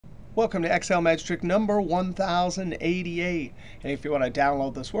Welcome to Excel Magic Trick number 1088. And if you want to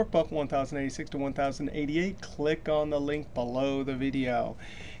download this workbook, 1086 to 1088, click on the link below the video.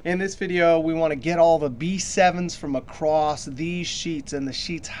 In this video, we want to get all the B7s from across these sheets. And the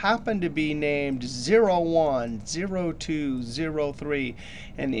sheets happen to be named 01, 02, 03.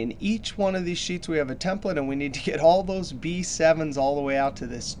 And in each one of these sheets, we have a template. And we need to get all those B7s all the way out to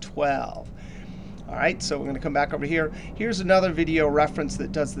this 12. All right, so we're going to come back over here. Here's another video reference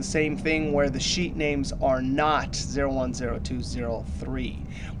that does the same thing where the sheet names are not 01, 02, 03.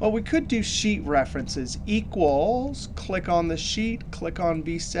 Well, we could do sheet references. Equals, click on the sheet, click on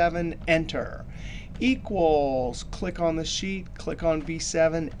B7, enter. Equals, click on the sheet, click on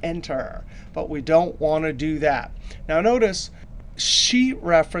B7, enter. But we don't want to do that. Now notice, sheet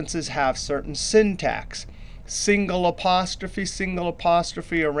references have certain syntax. Single apostrophe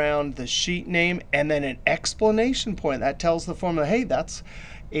around the sheet name, and then an explanation point. That tells the formula, hey, that's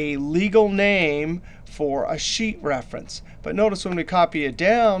a legal name for a sheet reference. But notice when we copy it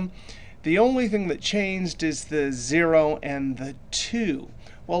down, the only thing that changed is the 0 and the 2.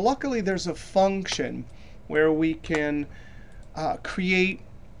 Well, luckily, there's a function where we can create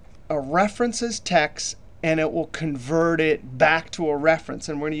a references text, and it will convert it back to a reference.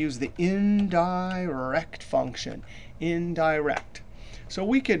 And we're going to use the indirect function, indirect. So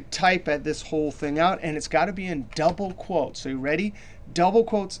we could type this whole thing out, and it's got to be in double quotes. So you ready? Double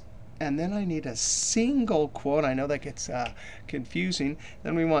quotes, and then I need a single quote. I know that gets confusing.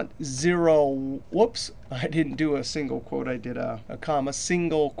 Then we want 0. Whoops, I didn't do a single quote. I did a comma.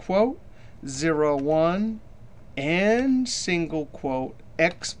 Single quote, 01, and single quote,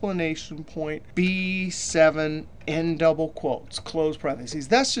 explanation point, B7, end double quotes, close parentheses.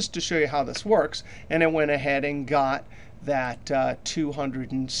 That's just to show you how this works. And it went ahead and got that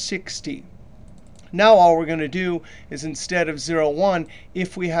 260. Now all we're going to do is instead of 01,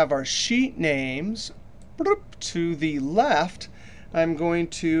 if we have our sheet names to the left, I'm going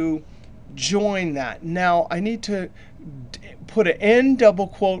to join that. Now I need to put an end double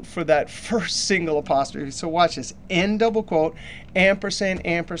quote for that first single apostrophe. So watch this. End double quote, ampersand,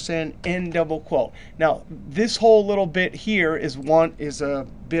 ampersand, end double quote. Now this whole little bit here is a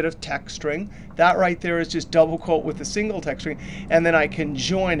bit of text string. That right there is just double quote with a single text string. And then I can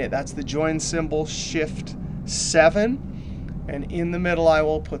join it. That's the join symbol, Shift 7. And in the middle, I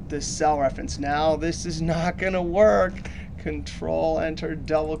will put this cell reference. Now this is not going to work. Control, Enter,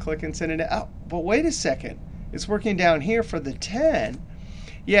 double click, and send it out. But wait a second. It's working down here for the 10.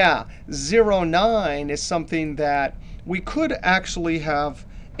 Yeah, 09 is something that we could actually have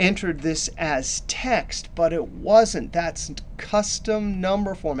entered this as text, but it wasn't. That's custom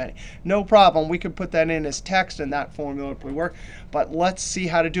number formatting. No problem. We could put that in as text, and that formula would work. But let's see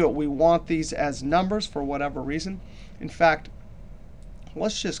how to do it. We want these as numbers for whatever reason. In fact,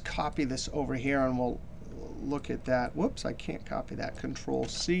 let's just copy this over here, and we'll look at that. Whoops, I can't copy that.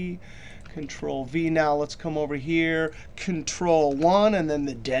 Control-C. Control V. Now let's come over here. Control-1, and then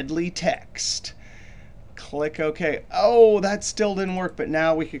the deadly text. Click OK. Oh, that still didn't work. But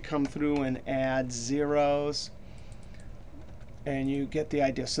now we could come through and add zeros. And you get the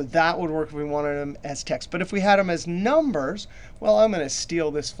idea. So that would work if we wanted them as text. But if we had them as numbers, well, I'm going to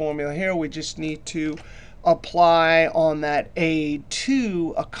steal this formula here. We just need to apply on that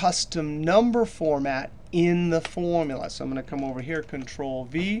A2 a custom number format in the formula. So I'm going to come over here,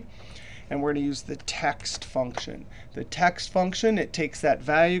 Control-V. And we're going to use the text function. The text function, it takes that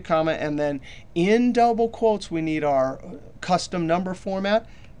value, comma, and then in double quotes, we need our custom number format.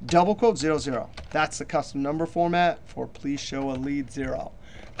 Double quote, 00. That's the custom number format for please show a lead 0.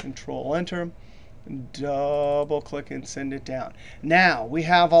 Control-Enter. Double click and send it down. Now we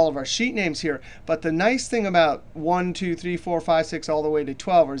have all of our sheet names here. But the nice thing about 1, 2, 3, 4, 5, 6 all the way to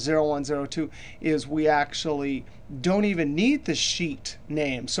 12, or 01, 02, is we actually don't even need the sheet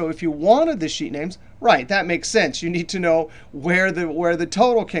name. So if you wanted the sheet names, right, that makes sense. You need to know where the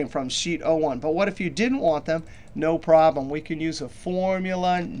total came from, sheet 01. But what if you didn't want them? No problem. We can use a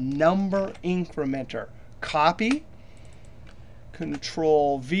formula number incrementer. Copy.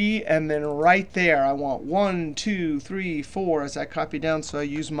 Control-V, and then right there, I want 1, 2, 3, 4 as I copy down. So I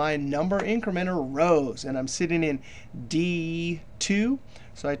use my number incrementer rows, and I'm sitting in D2.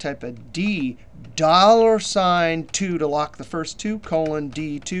 So I type a D, $2 to lock the first 2, colon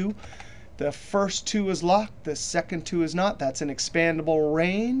D2. The first 2 is locked. The second 2 is not. That's an expandable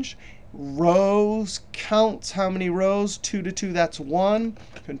range. Rows counts how many rows. 2 to 2, that's 1.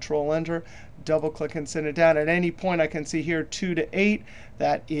 Control-Enter. Double click and send it down. At any point, I can see here 2 to 8.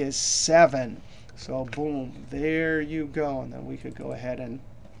 That is 7. So boom, there you go. And then we could go ahead and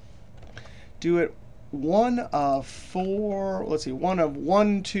do it one of four, let's see, one of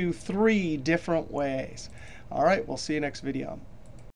 1, 2, 3 different ways. All right, we'll see you next video.